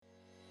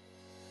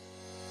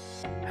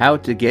How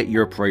to Get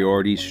Your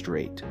Priorities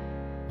Straight.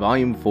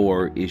 Volume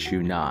 4,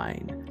 Issue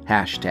 9.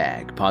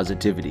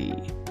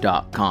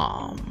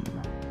 #positivity.com.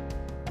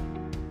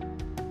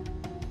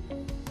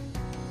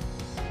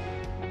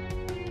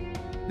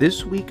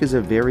 This week is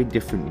a very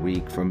different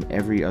week from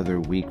every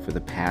other week for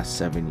the past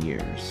 7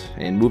 years,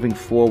 and moving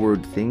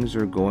forward, things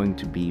are going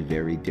to be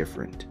very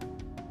different.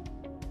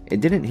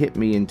 It didn't hit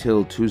me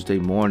until Tuesday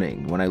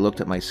morning when I looked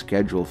at my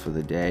schedule for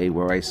the day,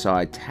 where I saw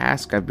a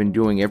task I've been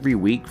doing every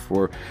week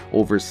for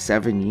over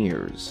 7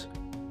 years.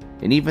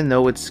 And even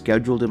though it's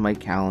scheduled in my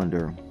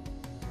calendar,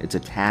 it's a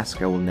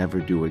task I will never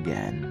do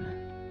again.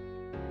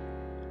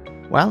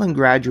 While in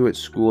graduate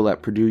school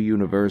at Purdue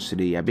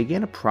University, I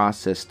began a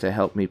process to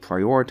help me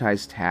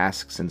prioritize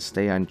tasks and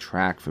stay on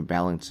track for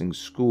balancing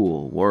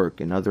school,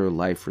 work, and other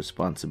life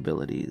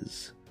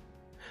responsibilities.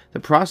 The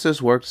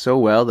process worked so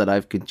well that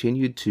I've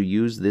continued to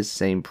use this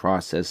same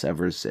process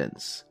ever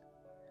since.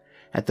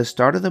 At the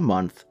start of the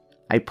month,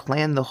 I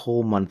plan the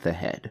whole month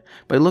ahead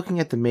by looking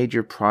at the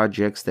major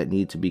projects that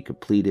need to be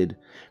completed,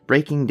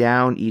 breaking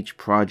down each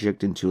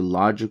project into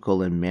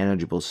logical and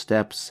manageable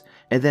steps,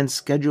 and then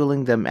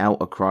scheduling them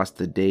out across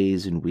the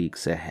days and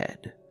weeks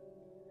ahead.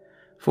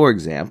 For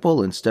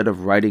example, instead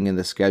of writing in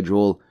the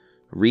schedule,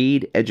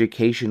 "Read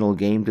Educational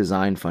Game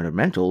Design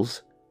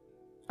Fundamentals,"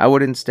 I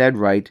would instead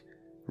write,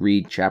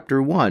 "Read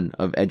Chapter 1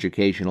 of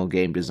Educational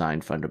Game Design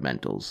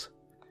Fundamentals."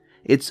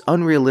 It's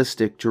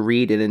unrealistic to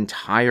read an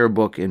entire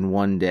book in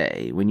one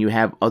day when you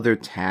have other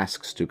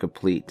tasks to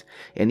complete,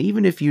 and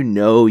even if you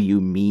know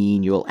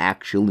you'll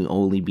actually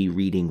only be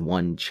reading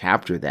one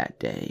chapter that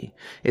day,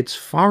 it's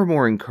far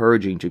more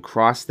encouraging to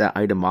cross that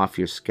item off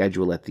your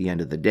schedule at the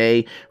end of the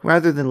day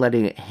rather than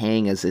letting it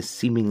hang as a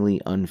seemingly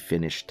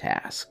unfinished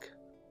task.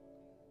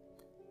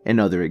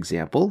 Another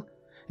example,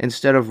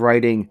 instead of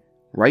writing,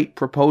 "Write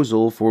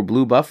proposal for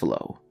Blue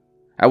Buffalo,"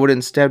 I would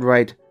instead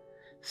write,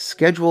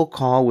 "Schedule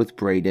call with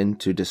Braden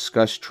to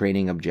discuss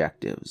training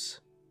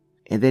objectives."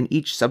 And then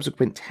each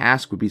subsequent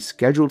task would be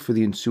scheduled for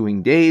the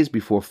ensuing days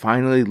before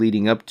finally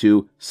leading up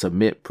to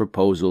 "Submit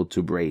proposal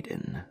to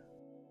Braden."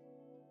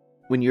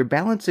 When you're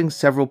balancing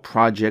several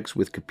projects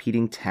with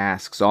competing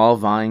tasks all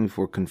vying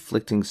for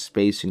conflicting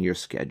space in your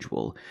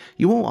schedule,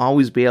 you won't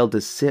always be able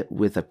to sit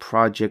with a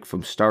project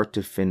from start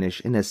to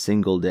finish in a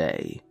single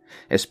day,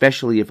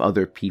 especially if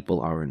other people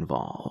are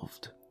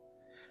involved.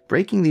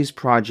 Breaking these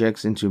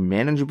projects into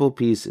manageable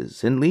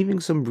pieces and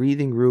leaving some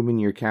breathing room in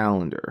your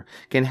calendar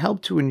can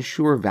help to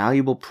ensure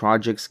valuable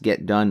projects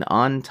get done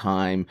on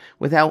time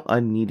without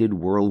unneeded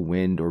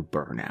whirlwind or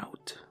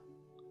burnout.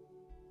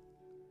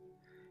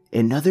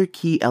 Another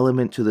key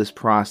element to this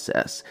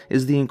process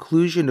is the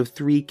inclusion of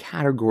 3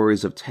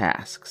 categories of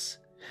tasks.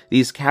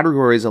 These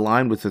categories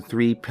align with the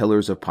 3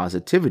 pillars of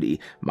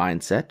positivity: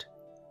 mindset,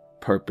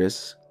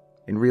 purpose,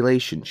 and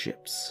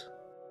relationships.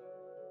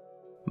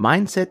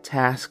 Mindset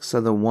tasks are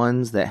the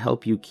ones that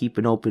help you keep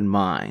an open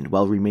mind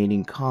while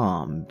remaining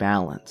calm,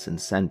 balanced, and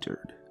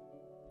centered.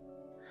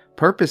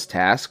 Purpose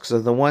tasks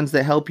are the ones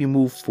that help you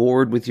move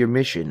forward with your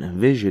mission,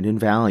 vision, and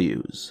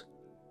values.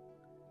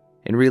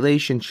 And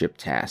relationship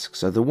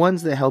tasks are the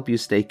ones that help you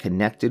stay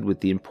connected with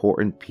the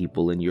important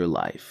people in your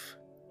life.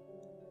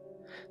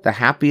 The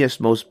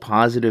happiest, most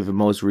positive, and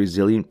most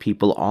resilient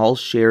people all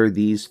share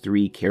these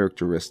 3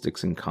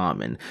 characteristics in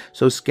common,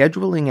 so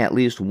scheduling at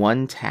least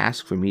one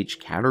task from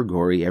each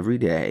category every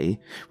day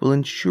will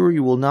ensure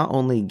you will not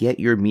only get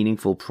your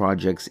meaningful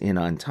projects in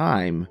on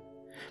time,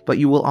 but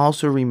you will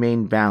also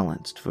remain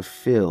balanced,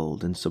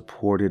 fulfilled, and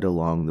supported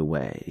along the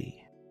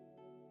way.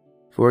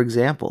 For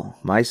example,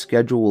 my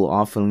schedule will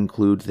often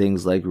include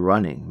things like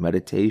running,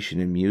 meditation,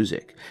 and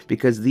music,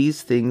 because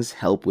these things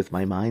help with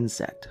my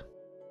mindset.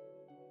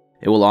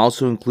 It will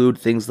also include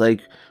things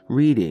like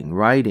reading,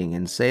 writing,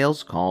 and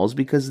sales calls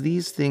because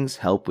these things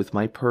help with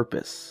my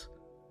purpose.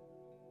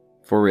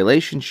 For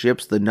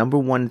relationships, the number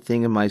one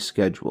thing in my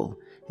schedule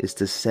is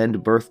to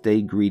send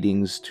birthday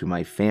greetings to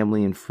my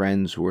family and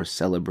friends who are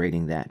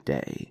celebrating that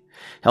day,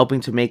 helping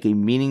to make a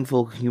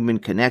meaningful human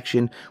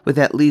connection with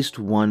at least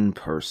one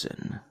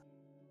person.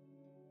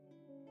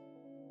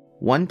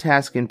 One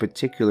task in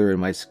particular in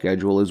my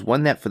schedule is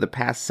one that for the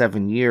past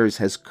 7 years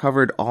has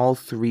covered all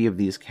 3 of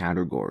these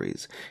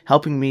categories,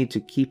 helping me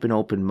to keep an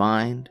open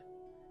mind,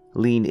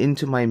 lean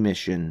into my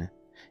mission,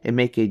 and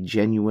make a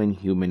genuine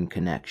human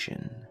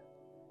connection.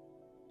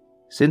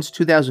 Since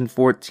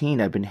 2014,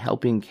 I've been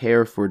helping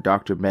care for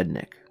Dr.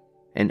 Mednick,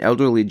 an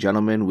elderly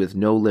gentleman with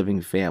no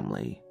living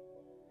family.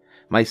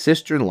 My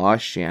sister-in-law,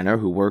 Shanna,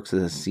 who works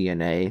as a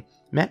CNA,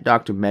 met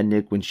Dr.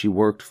 Mednick when she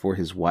worked for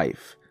his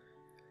wife.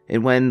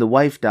 And when the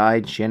wife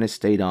died, Shanna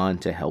stayed on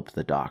to help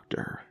the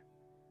doctor.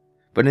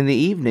 But in the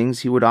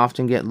evenings, he would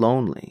often get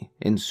lonely,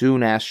 and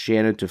soon asked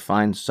Shanna to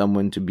find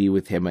someone to be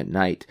with him at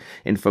night,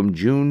 and from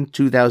June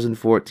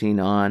 2014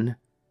 on,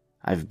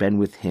 I've been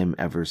with him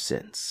ever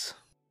since.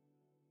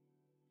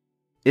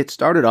 It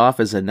started off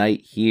as a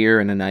night here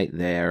and a night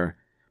there,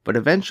 but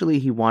eventually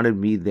he wanted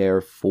me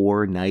there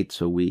 4 nights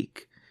a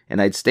week,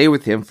 and I'd stay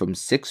with him from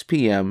 6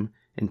 p.m.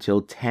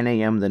 until 10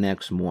 a.m. the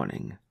next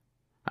morning.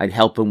 I'd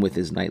help him with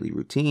his nightly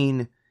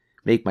routine,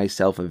 make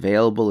myself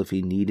available if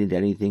he needed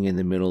anything in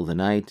the middle of the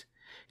night,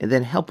 and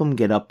then help him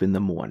get up in the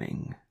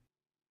morning.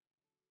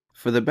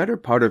 For the better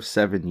part of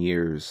 7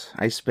 years,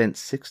 I spent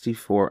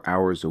 64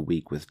 hours a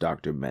week with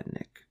Dr.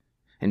 Mednick,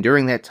 and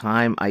during that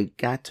time I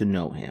got to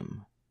know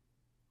him.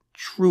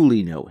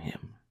 Truly know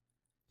him.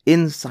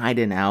 Inside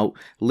and out,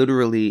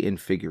 literally and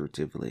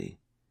figuratively.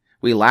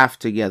 We laughed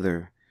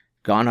together,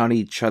 got on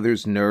each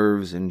other's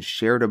nerves, and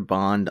shared a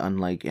bond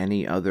unlike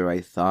any other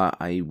I thought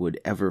I would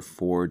ever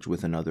forge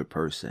with another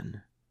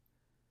person.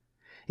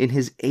 In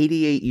his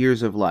 88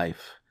 years of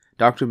life,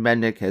 Dr.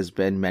 Mednick has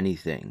been many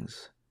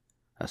things.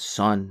 A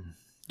son,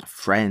 a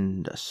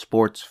friend, a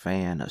sports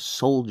fan, a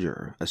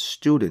soldier, a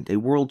student, a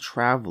world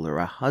traveler,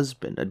 a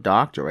husband, a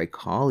doctor, a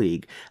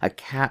colleague, a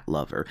cat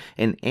lover,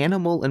 an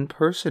animal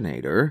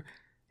impersonator,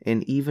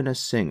 and even a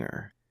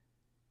singer.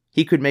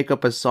 He could make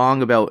up a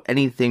song about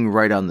anything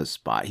right on the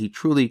spot. He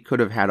truly could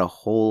have had a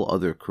whole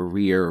other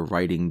career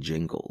writing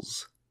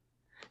jingles.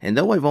 And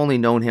though I've only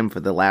known him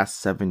for the last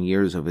 7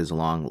 years of his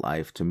long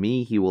life, to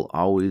me he will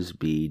always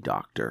be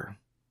Doctor.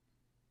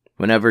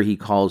 Whenever he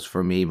calls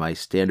for me, my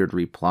standard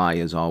reply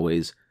is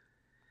always,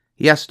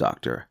 "Yes,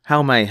 Doctor,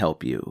 how may I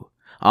help you?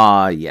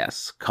 Ah,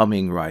 yes,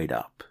 coming right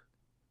up."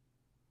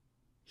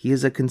 He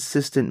is a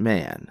consistent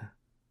man.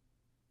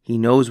 He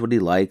knows what he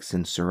likes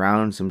and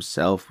surrounds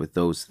himself with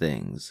those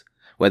things,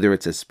 whether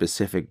it's a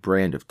specific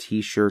brand of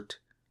t-shirt,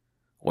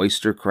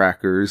 oyster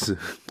crackers,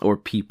 or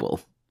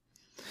people.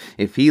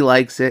 If he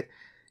likes it,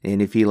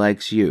 and if he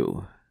likes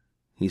you,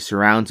 he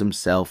surrounds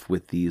himself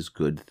with these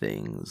good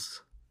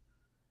things.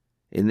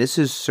 And this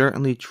is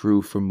certainly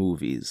true for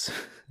movies.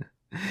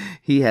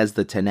 He has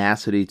the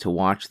tenacity to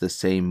watch the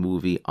same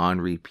movie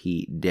on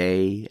repeat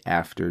day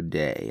after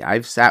day.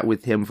 I've sat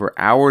with him for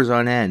hours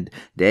on end,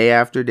 day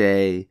after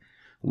day,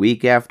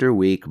 week after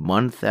week,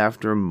 month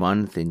after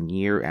month, and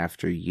year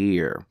after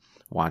year,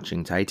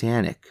 watching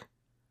Titanic,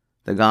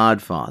 The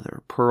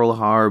Godfather, Pearl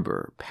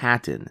Harbor,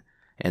 Patton,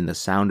 and The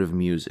Sound of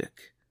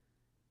Music.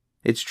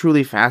 It's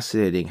truly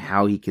fascinating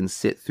how he can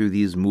sit through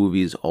these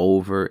movies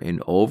over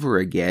and over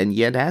again,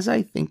 yet as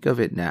I think of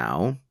it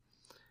now,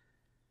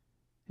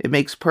 it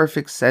makes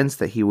perfect sense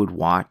that he would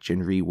watch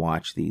and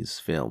rewatch these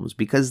films,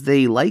 because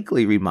they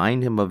likely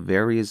remind him of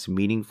various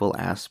meaningful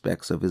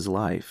aspects of his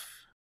life.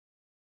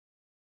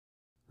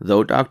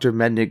 Though Dr.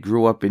 Mednick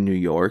grew up in New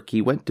York,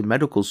 he went to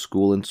medical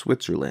school in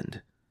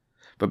Switzerland.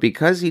 But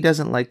because he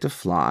doesn't like to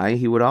fly,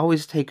 he would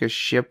always take a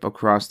ship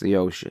across the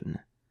ocean.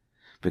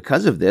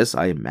 Because of this,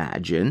 I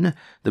imagine,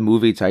 the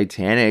movie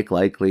Titanic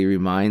likely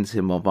reminds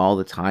him of all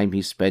the time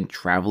he spent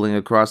traveling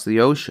across the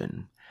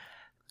ocean.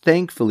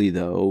 Thankfully,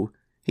 though,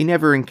 he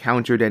never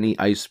encountered any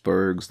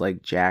icebergs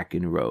like Jack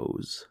and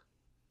Rose.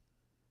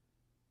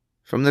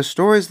 From the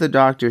stories the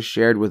doctor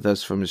shared with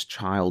us from his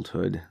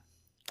childhood,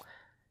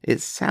 it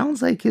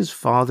sounds like his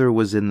father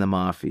was in the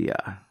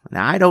mafia.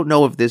 Now, I don't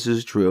know if this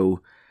is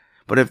true,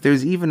 but if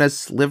there's even a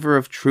sliver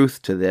of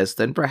truth to this,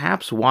 then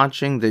perhaps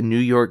watching the New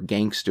York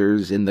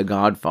gangsters in The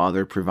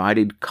Godfather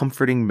provided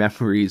comforting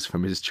memories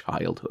from his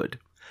childhood.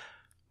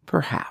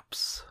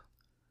 Perhaps.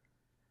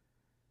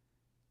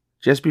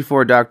 Just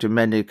before Dr.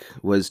 Mednick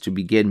was to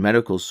begin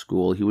medical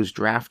school, he was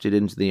drafted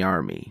into the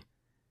Army.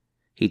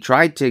 He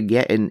tried to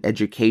get an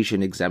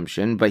education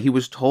exemption, but he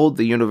was told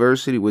the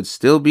university would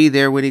still be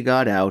there when he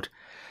got out.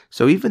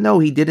 So even though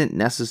he didn't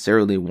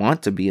necessarily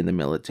want to be in the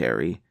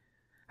military,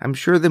 I'm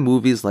sure the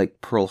movies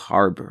like Pearl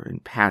Harbor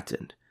and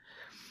Patton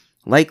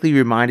likely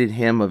reminded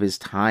him of his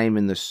time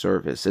in the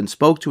service and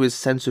spoke to his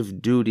sense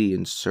of duty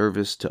and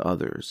service to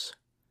others.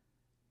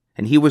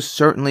 And he was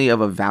certainly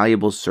of a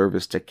valuable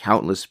service to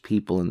countless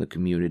people in the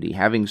community,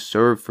 having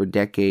served for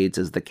decades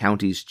as the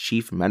county's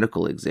chief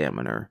medical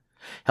examiner,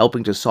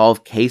 helping to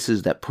solve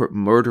cases that put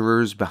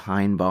murderers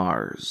behind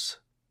bars.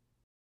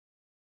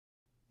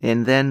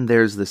 And then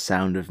there's The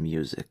Sound of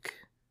Music,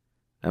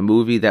 a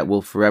movie that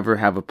will forever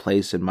have a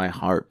place in my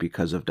heart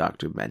because of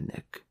Dr.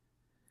 Mednick.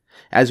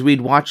 As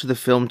we'd watch the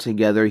film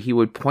together, he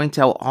would point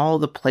out all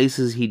the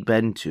places he'd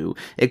been to,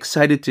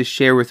 excited to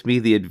share with me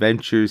the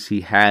adventures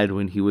he had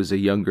when he was a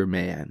younger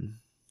man.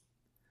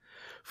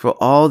 For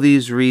all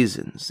these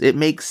reasons, it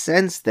makes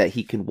sense that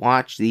he can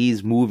watch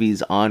these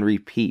movies on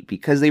repeat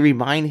because they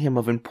remind him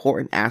of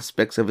important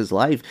aspects of his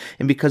life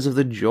and because of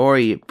the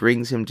joy it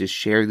brings him to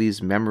share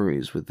these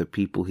memories with the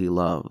people he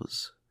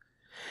loves.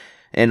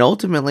 And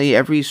ultimately,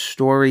 every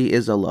story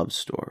is a love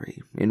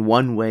story, in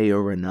one way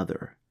or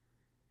another.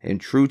 And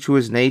true to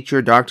his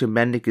nature, Dr.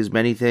 Mednick is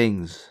many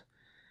things,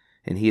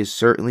 and he is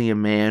certainly a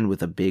man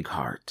with a big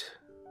heart.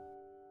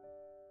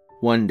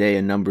 One day,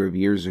 a number of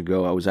years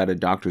ago, I was at a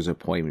doctor's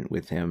appointment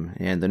with him,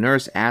 and the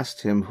nurse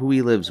asked him who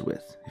he lives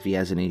with, if he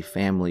has any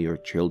family or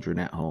children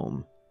at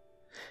home.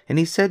 And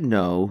he said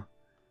no,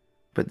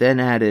 but then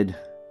added,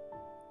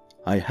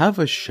 "I have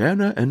a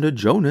Shanna and a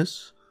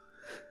Jonas."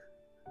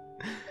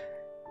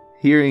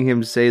 Hearing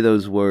him say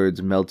those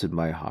words melted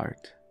my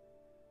heart,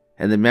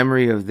 and the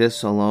memory of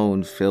this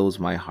alone fills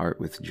my heart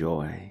with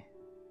joy.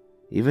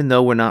 Even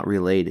though we're not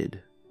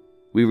related,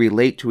 We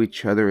relate to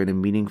each other in a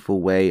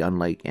meaningful way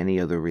unlike any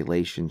other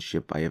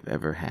relationship I have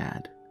ever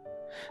had.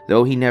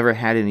 Though he never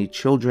had any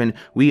children,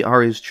 we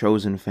are his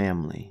chosen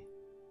family,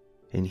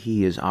 and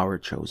he is our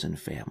chosen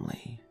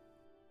family.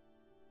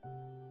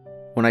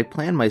 When I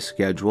plan my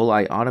schedule,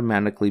 I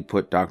automatically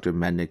put Dr.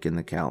 Mendick in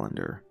the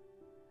calendar.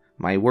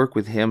 My work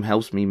with him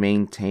helps me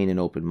maintain an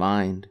open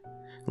mind,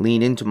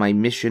 lean into my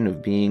mission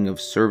of being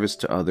of service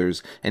to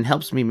others, and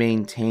helps me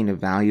maintain a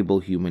valuable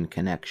human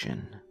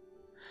connection.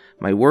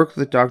 My work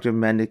with Dr.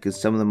 Mendick is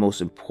some of the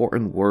most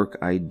important work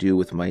I do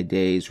with my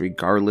days,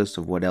 regardless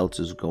of what else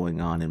is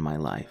going on in my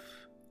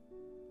life.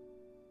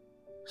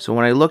 So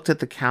when I looked at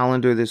the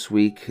calendar this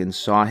week and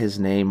saw his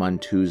name on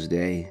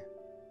Tuesday,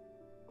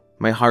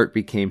 my heart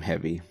became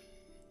heavy.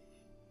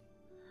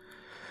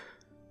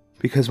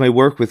 Because my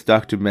work with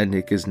Dr.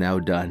 Mendick is now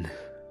done.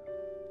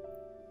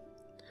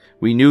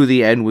 We knew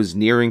the end was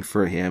nearing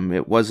for him.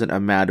 It wasn't a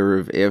matter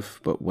of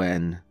if, but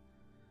when.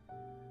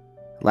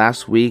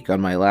 Last week,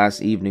 on my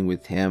last evening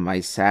with him,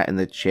 I sat in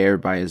the chair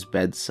by his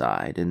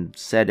bedside and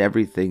said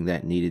everything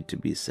that needed to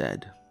be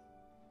said.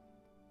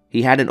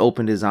 He hadn't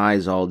opened his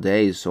eyes all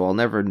day, so I'll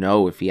never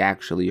know if he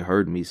actually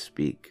heard me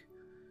speak.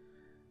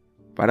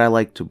 But I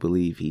like to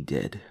believe he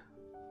did.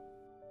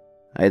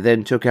 I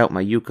then took out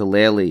my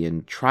ukulele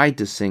and tried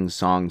to sing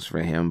songs for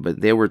him,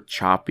 but they were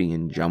choppy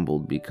and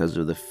jumbled because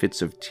of the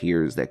fits of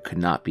tears that could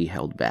not be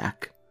held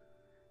back.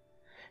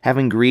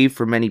 Having grieved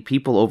for many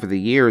people over the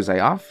years, I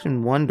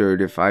often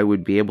wondered if I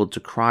would be able to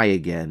cry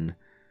again.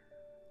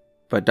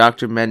 But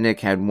Dr. Mendick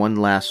had one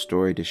last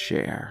story to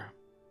share.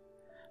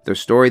 The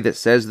story that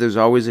says there's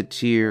always a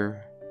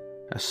tear,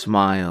 a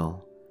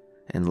smile,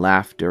 and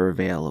laughter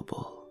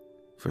available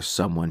for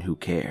someone who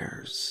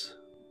cares.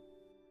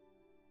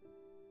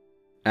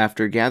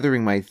 After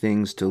gathering my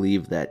things to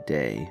leave that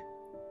day,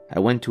 I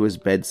went to his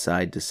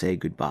bedside to say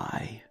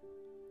goodbye.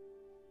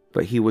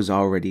 But he was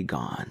already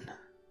gone.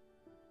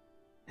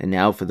 And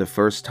now for the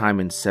first time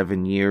in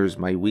 7 years,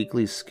 my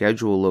weekly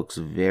schedule looks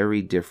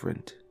very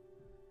different.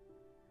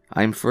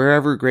 I am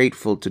forever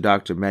grateful to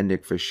Dr.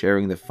 Mendick for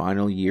sharing the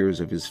final years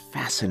of his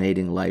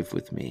fascinating life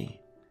with me.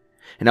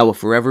 And I will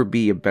forever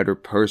be a better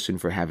person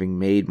for having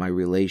made my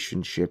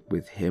relationship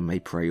with him a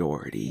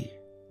priority.